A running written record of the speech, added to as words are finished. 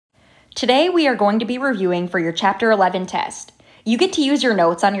Today we are going to be reviewing for your Chapter 11 test. You get to use your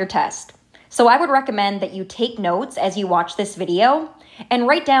notes on your test. So I would recommend that you take notes as you watch this video and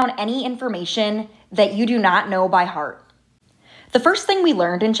write down any information that you do not know by heart. The first thing we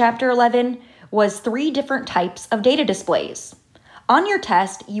learned in Chapter 11 was 3 different types of data displays. On your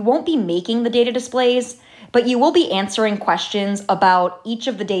test, you won't be making the data displays, but you will be answering questions about each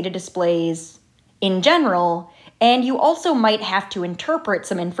of the data displays in general, and you also might have to interpret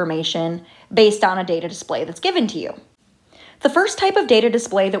some information based on a data display that's given to you. The first type of data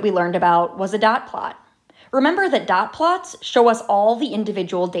display that we learned about was a dot plot. Remember that dot plots show us all the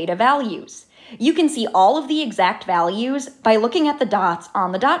individual data values. You can see all of the exact values by looking at the dots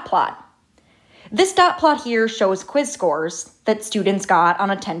on the dot plot. This dot plot here shows quiz scores that students got on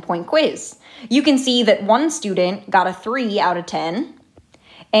a 10-point quiz. You can see that one student got a 3 out of 10,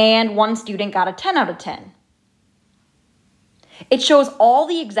 and one student got a 10 out of 10. It shows all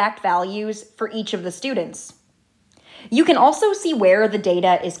the exact values for each of the students. You can also see where the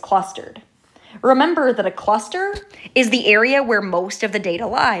data is clustered. Remember that a cluster is the area where most of the data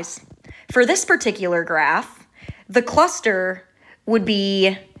lies. For this particular graph, the cluster would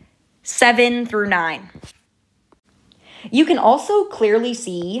be 7 through 9. You can also clearly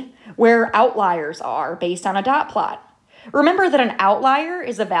see where outliers are based on a dot plot. Remember that an outlier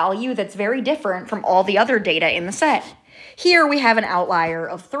is a value that's very different from all the other data in the set. Here we have an outlier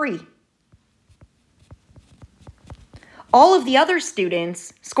of 3. All of the other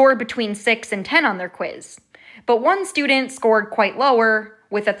students scored between 6 and 10 on their quiz, but one student scored quite lower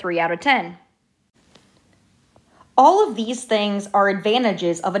with a 3 out of 10. All of these things are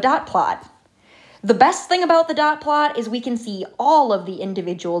advantages of a dot plot. The best thing about the dot plot is we can see all of the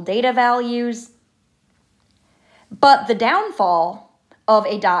individual data values, but the downfall of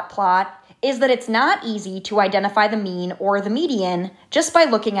a dot plot is that it's not easy to identify the mean or the median just by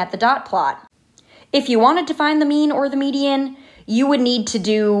looking at the dot plot. If you wanted to find the mean or the median, you would need to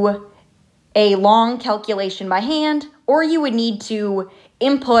do a long calculation by hand, or you would need to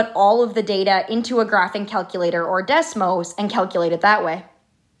input all of the data into a graphing calculator or Desmos and calculate it that way.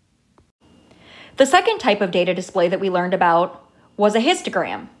 The second type of data display that we learned about was a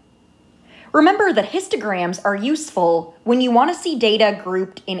histogram. Remember that histograms are useful when you want to see data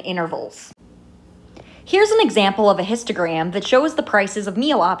grouped in intervals. Here's an example of a histogram that shows the prices of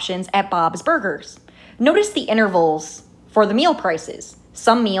meal options at Bob's Burgers. Notice the intervals for the meal prices.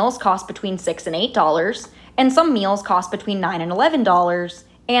 Some meals cost between $6 and $8, and some meals cost between $9 and $11,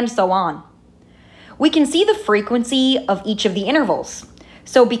 and so on. We can see the frequency of each of the intervals.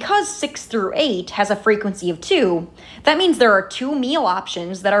 So because 6 through 8 has a frequency of 2, that means there are 2 meal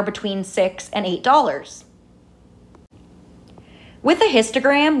options that are between $6 and $8. With a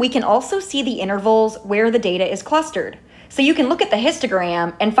histogram, we can also see the intervals where the data is clustered. So you can look at the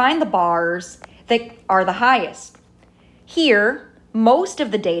histogram and find the bars that are the highest. Here, most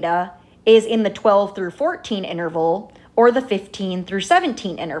of the data is in the 12 through 14 interval or the 15 through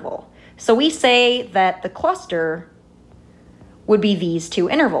 17 interval. So we say that the cluster would be these 2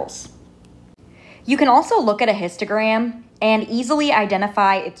 intervals. You can also look at a histogram and easily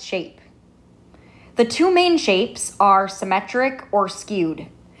identify its shape. The 2 main shapes are symmetric or skewed.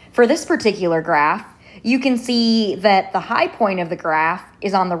 For this particular graph, you can see that the high point of the graph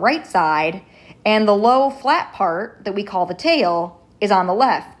is on the right side and the low flat part that we call the tail is on the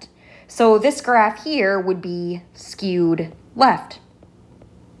left. So this graph here would be skewed left.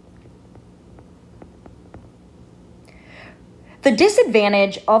 The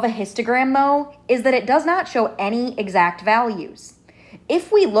disadvantage of a histogram, though, is that it does not show any exact values.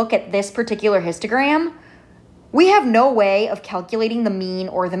 If we look at this particular histogram, we have no way of calculating the mean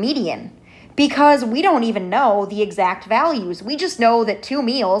or the median because we don't even know the exact values. We just know that 2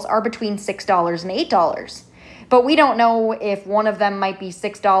 meals are between $6 and $8, but we don't know if one of them might be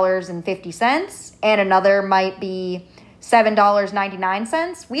 $6.50 and another might be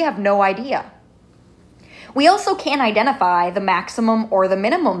 $7.99. We have no idea. We also can't identify the maximum or the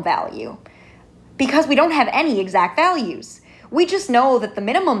minimum value because we don't have any exact values. We just know that the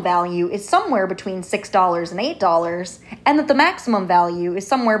minimum value is somewhere between $6 and $8 and that the maximum value is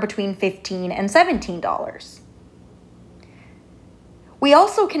somewhere between $15 and $17. We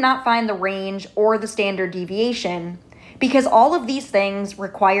also cannot find the range or the standard deviation because all of these things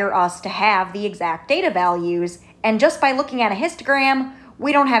require us to have the exact data values, and just by looking at a histogram,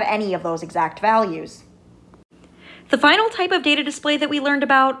 we don't have any of those exact values. The final type of data display that we learned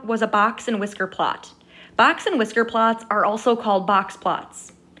about was a box and whisker plot. Box and whisker plots are also called box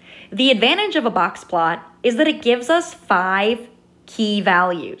plots. The advantage of a box plot is that it gives us 5 key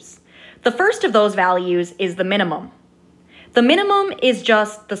values. The first of those values is the minimum. The minimum is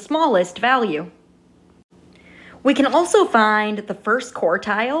just the smallest value. We can also find the first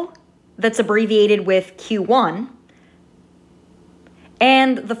quartile, that's abbreviated with Q1,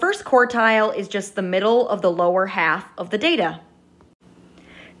 and the first quartile is just the middle of the lower half of the data.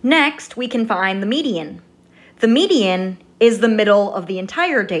 Next, we can find the median. The median is the middle of the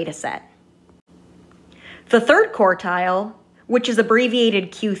entire data set. The third quartile, which is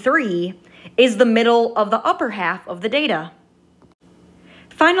abbreviated Q3, is the middle of the upper half of the data.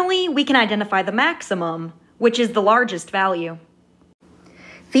 Finally, we can identify the maximum, which is the largest value.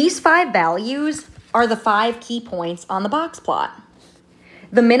 These 5 values are the 5 key points on the box plot.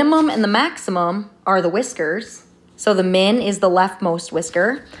 The minimum and the maximum are the whiskers, so the min is the leftmost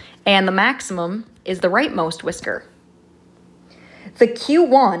whisker, and the maximum is the rightmost whisker. The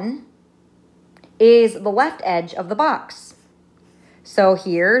Q1 is the left edge of the box. So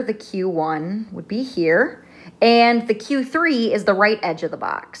here, the Q1 would be here, and the Q3 is the right edge of the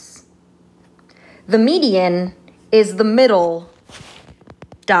box. The median is the middle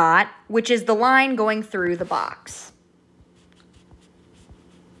dot, which is the line going through the box.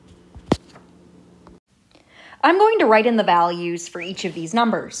 I'm going to write in the values for each of these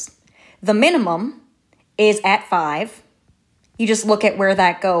numbers. The minimum is at 5. You just look at where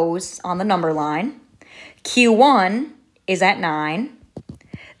that goes on the number line. Q1 is at 9.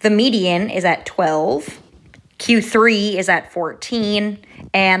 The median is at 12. Q3 is at 14.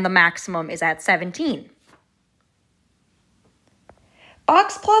 And the maximum is at 17.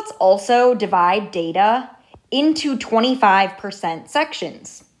 Box plots also divide data into 25%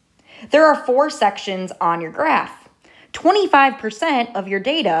 sections. There are 4 sections on your graph. 25% of your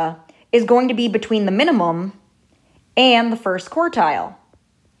data is going to be between the minimum and the first quartile.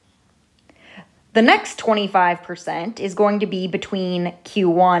 The next 25% is going to be between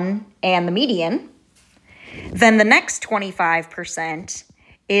Q1 and the median. Then the next 25%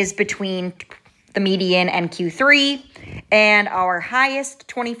 is between the median and Q3, and our highest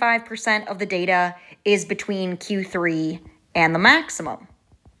 25% of the data is between Q3 and the maximum.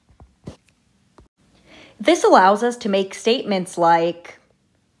 This allows us to make statements like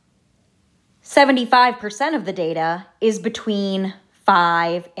 75% of the data is between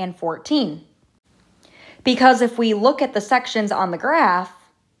 5 and 14. Because if we look at the sections on the graph,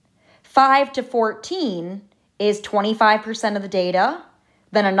 5 to 14 is 25% of the data,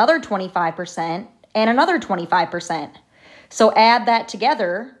 then another 25%, and another 25%. So add that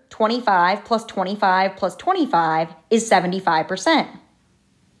together, 25 plus 25 plus 25 is 75%.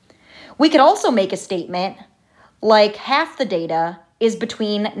 We could also make a statement like half the data is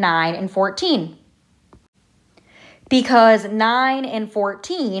between 9 and 14. Because 9 and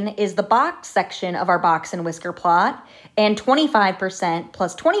 14 is the box section of our box and whisker plot, and 25%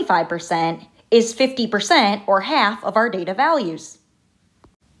 plus 25% is 50% or half of our data values.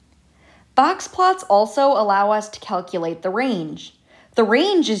 Box plots also allow us to calculate the range. The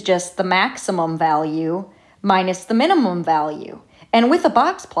range is just the maximum value minus the minimum value. And with a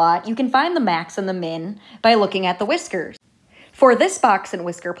box plot, you can find the max and the min by looking at the whiskers. For this box and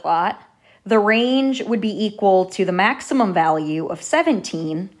whisker plot, the range would be equal to the maximum value of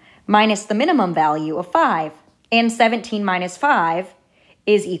 17 minus the minimum value of 5. And 17 minus 5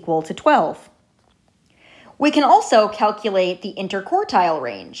 is equal to 12. We can also calculate the interquartile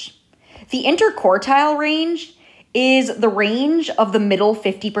range. The interquartile range is the range of the middle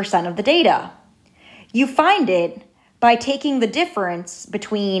 50% of the data. You find it by taking the difference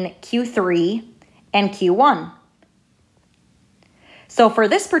between Q3 and Q1. So for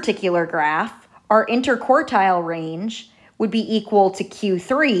this particular graph, our interquartile range would be equal to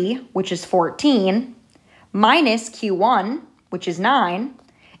Q3, which is 14, minus Q1, which is 9,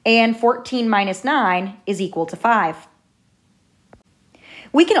 and 14 minus 9 is equal to 5.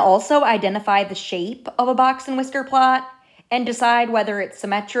 We can also identify the shape of a box and whisker plot and decide whether it's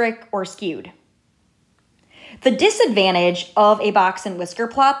symmetric or skewed. The disadvantage of a box and whisker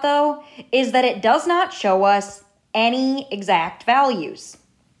plot, though, is that it does not show us any exact values.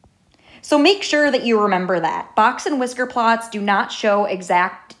 So make sure that you remember that. Box and whisker plots do not show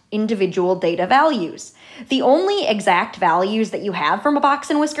exact individual data values. The only exact values that you have from a box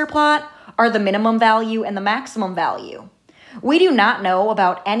and whisker plot are the minimum value and the maximum value. We do not know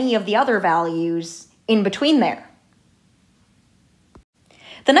about any of the other values in between there.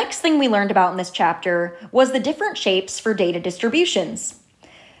 The next thing we learned about in this chapter was the different shapes for data distributions.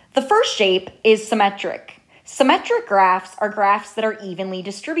 The first shape is symmetric. Symmetric graphs are graphs that are evenly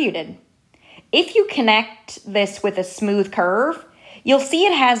distributed. If you connect this with a smooth curve, you'll see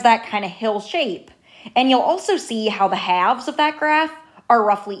it has that kind of hill shape, and you'll also see how the halves of that graph are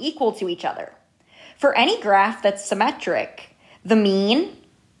roughly equal to each other. For any graph that's symmetric, the mean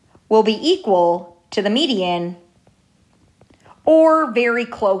will be equal to the median or very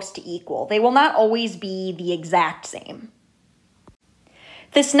close to equal. They will not always be the exact same.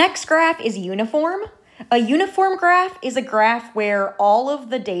 This next graph is uniform. A uniform graph is a graph where all of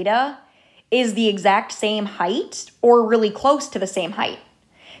the data is the exact same height or really close to the same height.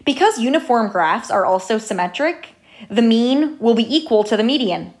 Because uniform graphs are also symmetric, the mean will be equal to the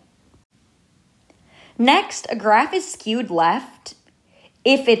median. Next, a graph is skewed left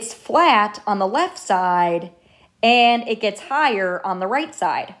if it's flat on the left side and it gets higher on the right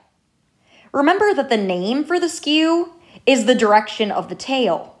side. Remember that the name for the skew is the direction of the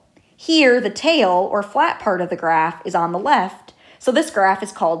tail. Here, the tail, or flat part of the graph, is on the left, so this graph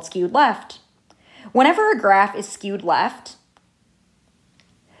is called skewed left. Whenever a graph is skewed left,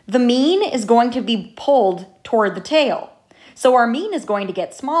 the mean is going to be pulled toward the tail. So our mean is going to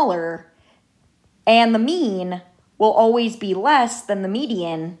get smaller, and the mean will always be less than the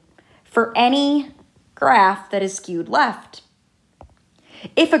median for any graph that is skewed left.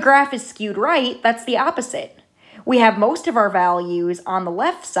 If a graph is skewed right, that's the opposite. We have most of our values on the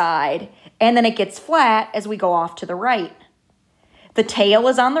left side, and then it gets flat as we go off to the right. The tail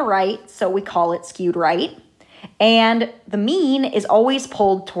is on the right, so we call it skewed right, and the mean is always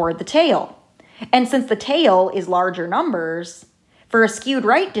pulled toward the tail. And since the tail is larger numbers, for a skewed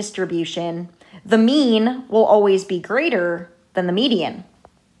right distribution, the mean will always be greater than the median.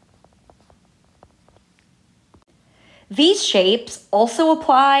 These shapes also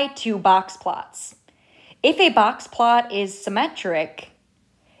apply to box plots. If a box plot is symmetric,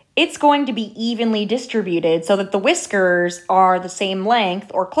 it's going to be evenly distributed so that the whiskers are the same length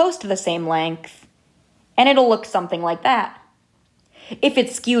or close to the same length, and it'll look something like that. If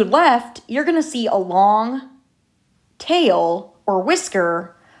it's skewed left, you're going to see a long tail or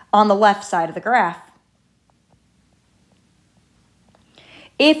whisker on the left side of the graph.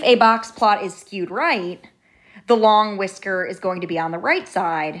 If a box plot is skewed right, the long whisker is going to be on the right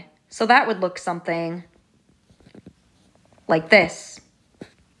side, so that would look something like this.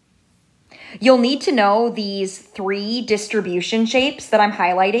 You'll need to know these three distribution shapes that I'm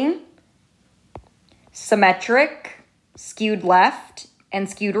highlighting: symmetric, skewed left, and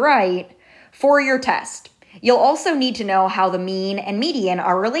skewed right for your test. You'll also need to know how the mean and median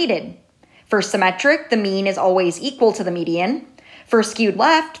are related. For symmetric, the mean is always equal to the median. For skewed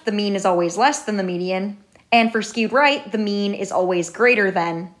left, the mean is always less than the median. And for skewed right, the mean is always greater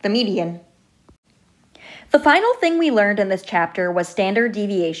than the median. The final thing we learned in this chapter was standard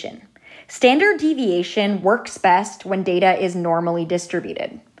deviation. Standard deviation works best when data is normally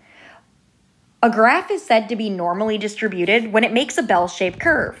distributed. A graph is said to be normally distributed when it makes a bell-shaped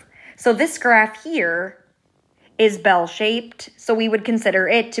curve. So this graph here is bell-shaped, so we would consider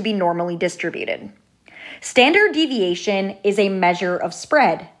it to be normally distributed. Standard deviation is a measure of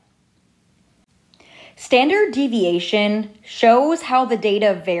spread. Standard deviation shows how the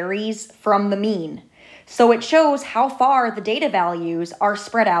data varies from the mean. So it shows how far the data values are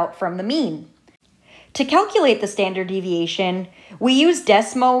spread out from the mean. To calculate the standard deviation, we use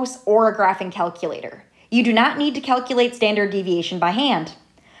Desmos or a graphing calculator. You do not need to calculate standard deviation by hand.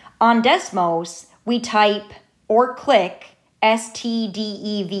 On Desmos, we type or click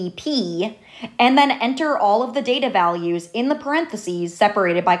STDEVP and then enter all of the data values in the parentheses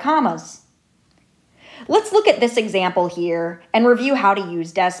separated by commas. Let's look at this example here and review how to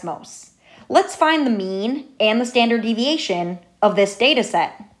use Desmos. Let's find the mean and the standard deviation of this data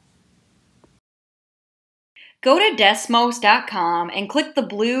set. Go to Desmos.com and click the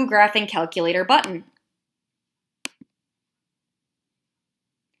blue Graphing Calculator button.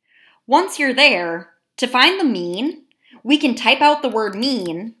 Once you're there, to find the mean, we can type out the word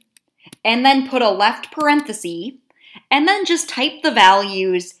mean and then put a left parenthesis and then just type the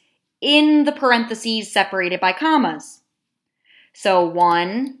values in the parentheses separated by commas. So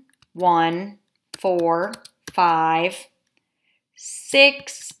 1, 1, 4, 5,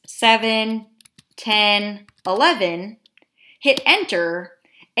 6, 7, 10, 11, hit enter,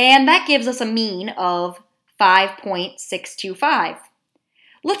 and that gives us a mean of 5.625.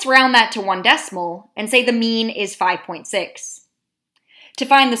 Let's round that to one decimal and say the mean is 5.6. To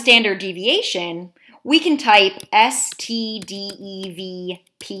find the standard deviation, we can type STDEVP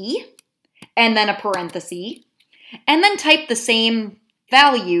and then a parenthesis, and then type the same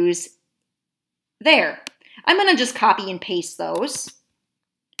values there. I'm going to just copy and paste those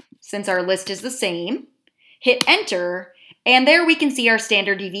since our list is the same. Hit enter, and there we can see our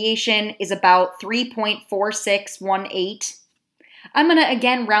standard deviation is about 3.4618. I'm going to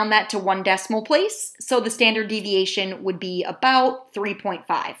again round that to one decimal place, so the standard deviation would be about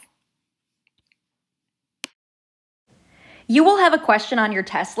 3.5. You will have a question on your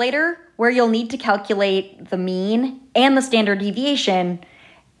test later where you'll need to calculate the mean and the standard deviation,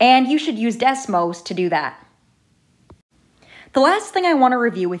 and you should use Desmos to do that. The last thing I want to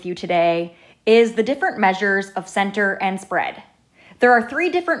review with you today is the different measures of center and spread. There are 3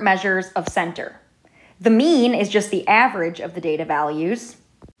 different measures of center. The mean is just the average of the data values.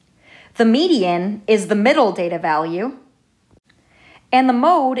 The median is the middle data value. And the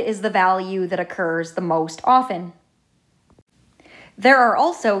mode is the value that occurs the most often. There are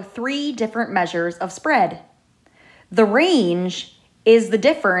also 3 different measures of spread. The range is the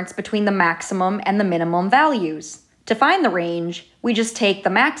difference between the maximum and the minimum values. To find the range, we just take the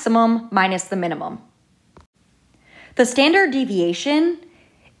maximum minus the minimum. The standard deviation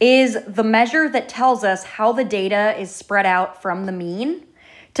is the measure that tells us how the data is spread out from the mean.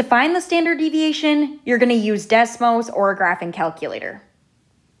 To find the standard deviation, you're going to use Desmos or a graphing calculator.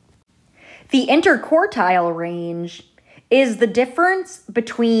 The interquartile range is the difference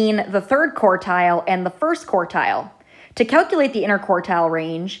between the 3rd quartile and the 1st quartile. To calculate the interquartile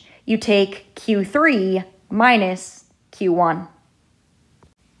range, you take Q3 minus Q1.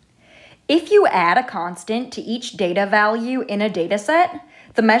 If you add a constant to each data value in a data set,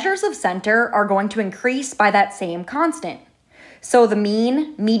 the measures of center are going to increase by that same constant. So the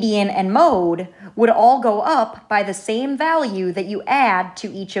mean, median, and mode would all go up by the same value that you add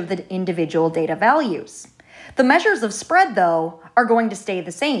to each of the individual data values. The measures of spread, though, are going to stay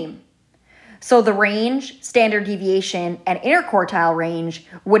the same. So the range, standard deviation, and interquartile range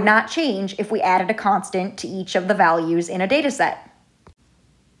would not change if we added a constant to each of the values in a data set.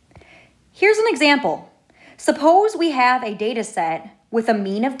 Here's an example. Suppose we have a data set with a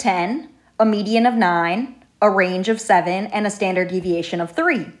mean of 10, a median of 9, a range of 7, and a standard deviation of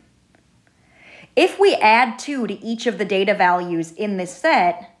 3. If we add 2 to each of the data values in this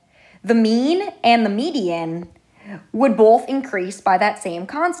set, the mean and the median would both increase by that same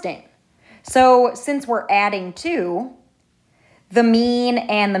constant. So since we're adding 2, the mean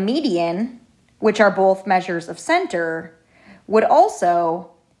and the median, which are both measures of center, would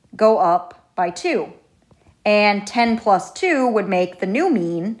also go up by 2. And 10 plus 2 would make the new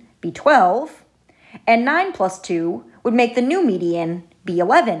mean be 12, and 9 plus 2 would make the new median be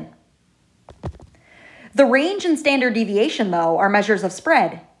 11. The range and standard deviation, though, are measures of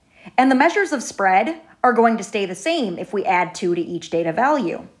spread, and the measures of spread are going to stay the same if we add 2 to each data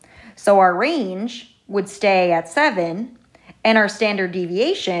value. So our range would stay at 7, and our standard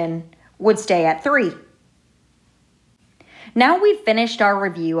deviation would stay at 3. Now we've finished our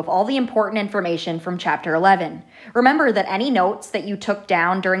review of all the important information from Chapter 11. Remember that any notes that you took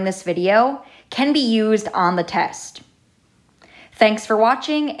down during this video can be used on the test. Thanks for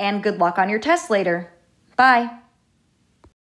watching, and good luck on your test later. Bye.